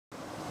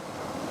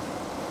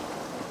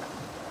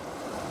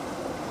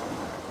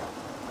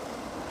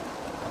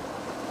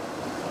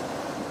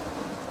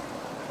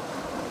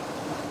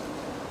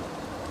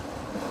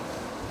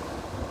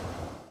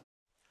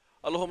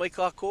Aloha mai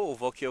kākou,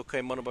 Vokeo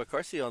kai Manuʻa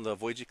Karsi on the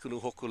Voyage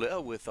Kunu Hokulea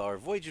with our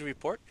voyaging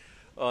report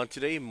on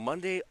today,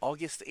 Monday,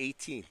 August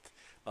 18th.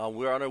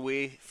 We're on our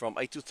way from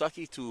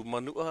Aitutaki to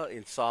Manuʻa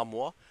in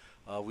Samoa.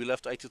 We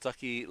left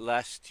Aitutaki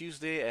last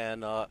Tuesday,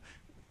 and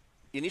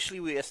initially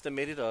we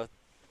estimated a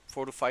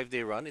 4 to 5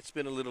 day run. It's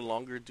been a little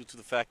longer due to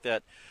the fact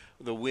that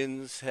the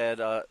winds had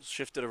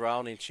shifted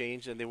around and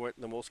changed, and they weren't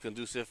the most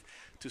conducive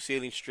to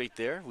sailing straight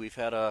there. We've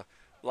had a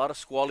lot of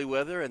squally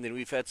weather, and then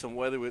we've had some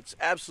weather where it's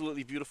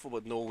absolutely beautiful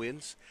but no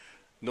winds.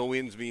 No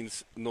winds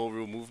means no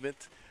real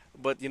movement.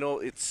 But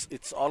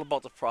it's all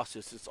about the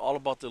process. It's all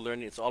about the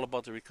learning. It's all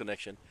about the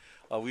reconnection.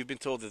 We've been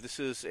told that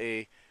this is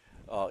a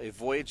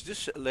voyage.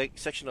 This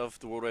section of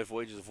the Worldwide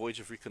Voyage is a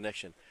voyage of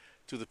reconnection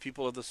to the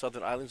people of the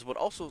Southern Islands, but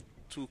also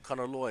to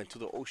Kanaloa and to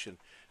the ocean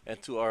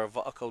and to our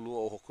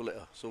Va'akaulua o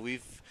Hokulea. So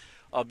we've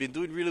been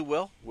doing really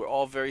well. We're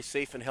all very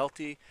safe and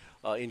healthy,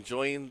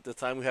 enjoying the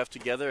time we have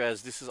together,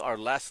 as this is our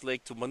last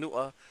leg to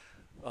Manuʻa.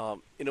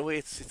 In a way,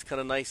 it's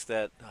kind of nice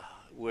that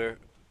we're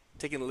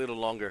taking a little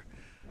longer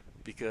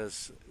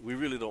because we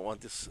really don't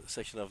want this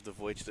section of the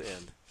voyage to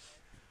end.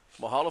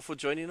 Mahalo for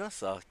joining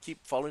us. Keep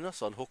following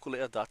us on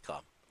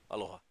hokulea.com.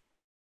 Aloha.